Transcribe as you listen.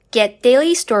Get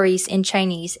daily stories in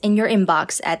Chinese in your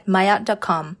inbox at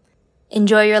maayot.com.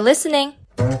 Enjoy your listening!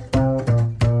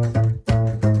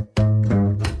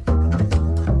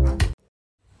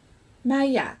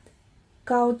 maayot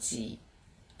高级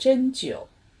针灸。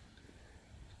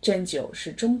针灸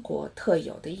是中国特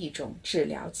有的一种治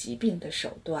疗疾病的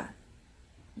手段，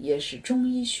也是中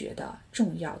医学的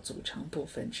重要组成部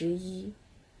分之一。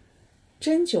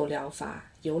针灸疗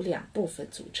法由两部分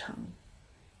组成，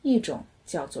一种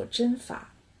叫做针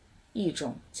法，一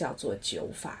种叫做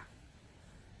灸法。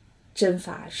针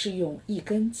法是用一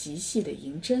根极细的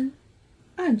银针，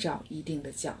按照一定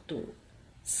的角度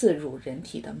刺入人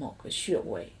体的某个穴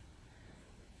位，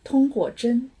通过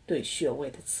针对穴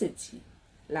位的刺激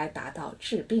来达到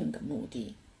治病的目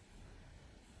的。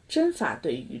针法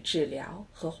对于治疗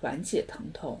和缓解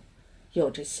疼痛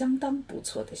有着相当不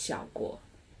错的效果，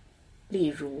例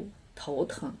如头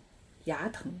疼、牙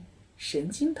疼、神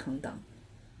经疼等。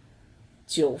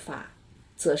灸法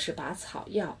则是把草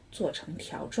药做成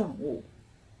条状物，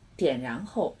点燃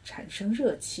后产生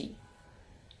热气，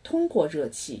通过热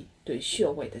气对穴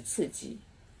位的刺激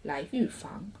来预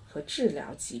防和治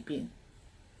疗疾病。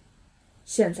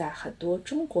现在很多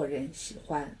中国人喜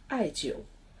欢艾灸，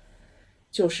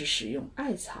就是使用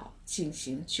艾草进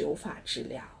行灸法治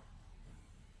疗。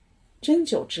针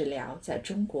灸治疗在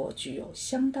中国具有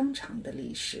相当长的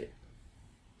历史，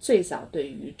最早对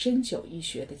于针灸医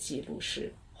学的记录是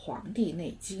《黄帝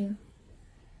内经》，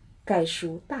该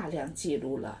书大量记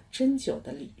录了针灸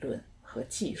的理论和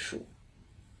技术。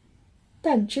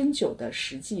但针灸的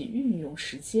实际运用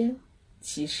时间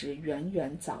其实远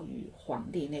远早于《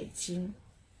黄帝内经》。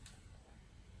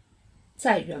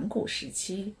在远古时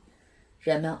期，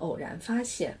人们偶然发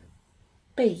现，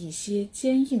被一些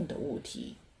坚硬的物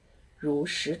体，如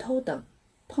石头等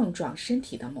碰撞身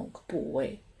体的某个部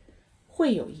位，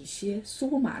会有一些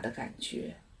酥麻的感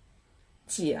觉，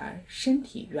继而身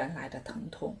体原来的疼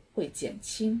痛会减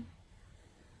轻。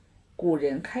古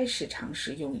人开始尝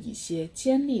试用一些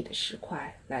尖利的石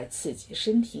块来刺激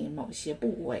身体某些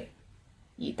部位，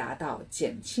以达到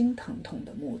减轻疼痛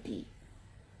的目的。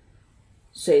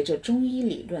随着中医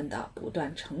理论的不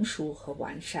断成熟和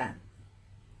完善，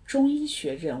中医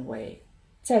学认为，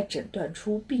在诊断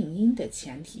出病因的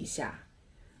前提下，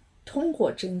通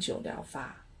过针灸疗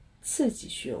法刺激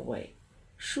穴位，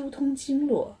疏通经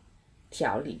络，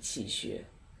调理气血，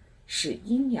使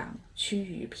阴阳趋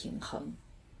于平衡，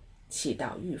起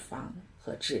到预防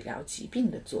和治疗疾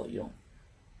病的作用。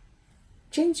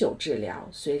针灸治疗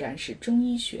虽然是中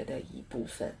医学的一部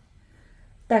分，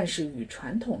但是与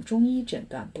传统中医诊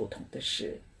断不同的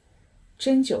是，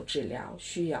针灸治疗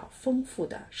需要丰富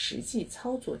的实际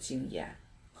操作经验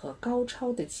和高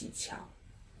超的技巧。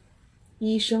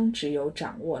医生只有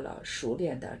掌握了熟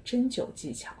练的针灸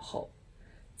技巧后，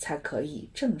才可以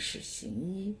正式行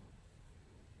医。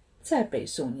在北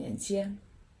宋年间，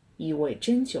一位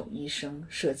针灸医生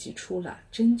设计出了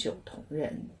针灸铜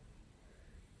人。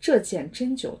这件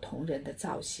针灸铜人的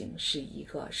造型是一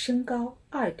个身高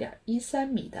 2.13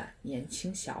 米的年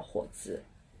轻小伙子，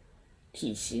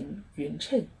体型匀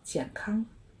称健康，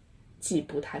既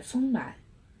不太丰满，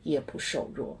也不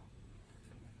瘦弱。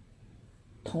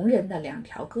铜人的两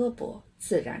条胳膊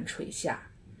自然垂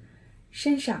下，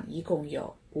身上一共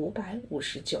有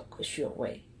559个穴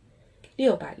位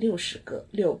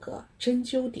，666个针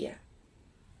灸点。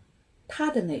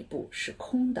它的内部是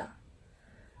空的，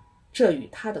这与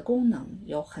它的功能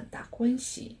有很大关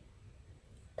系。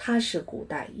它是古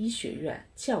代医学院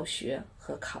教学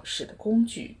和考试的工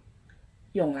具，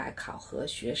用来考核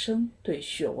学生对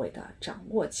穴位的掌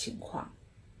握情况。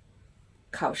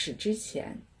考试之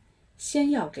前，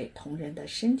先要给铜人的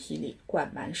身体里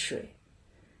灌满水，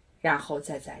然后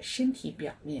再在身体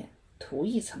表面涂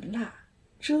一层蜡，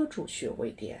遮住穴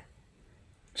位点，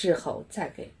之后再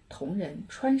给铜人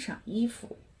穿上衣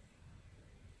服。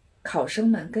考生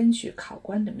们根据考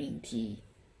官的命题，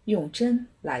用针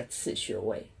来刺穴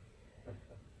位。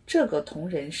这个铜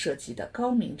人设计的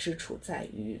高明之处在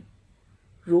于，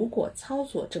如果操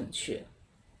作正确，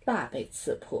蜡被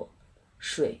刺破，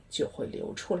水就会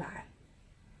流出来；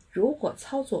如果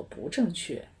操作不正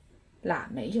确，蜡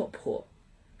没有破，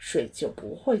水就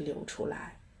不会流出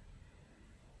来。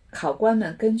考官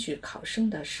们根据考生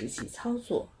的实际操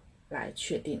作来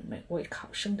确定每位考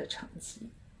生的成绩，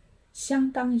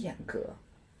相当严格。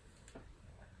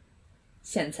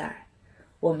现在，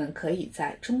我们可以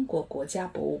在中国国家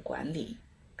博物馆里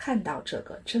看到这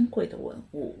个珍贵的文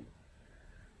物。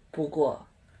不过，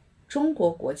中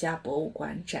国国家博物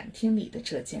馆展厅里的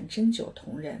这件针灸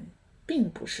铜人并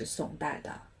不是宋代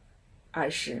的，而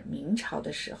是明朝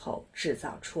的时候制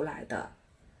造出来的。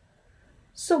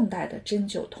宋代的针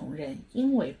灸同仁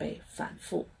因为被反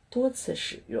复多次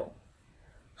使用，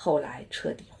后来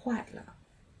彻底坏了，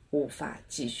无法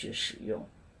继续使用，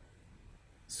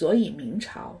所以明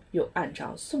朝又按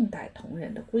照宋代同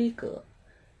仁的规格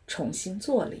重新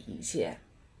做了一件。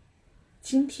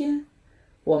今天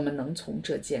我们能从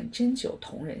这件针灸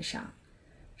同仁上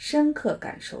深刻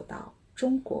感受到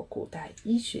中国古代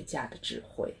医学家的智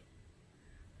慧。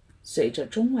随着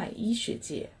中外医学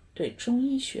界对中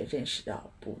医学认识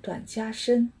的不断加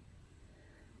深，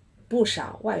不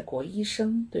少外国医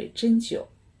生对针灸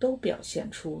都表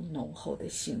现出浓厚的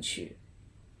兴趣。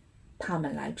他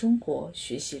们来中国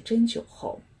学习针灸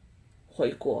后，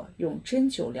回国用针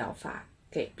灸疗法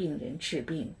给病人治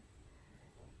病。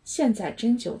现在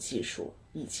针灸技术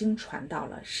已经传到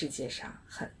了世界上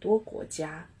很多国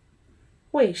家，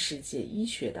为世界医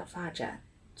学的发展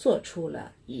做出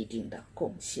了一定的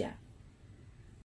贡献。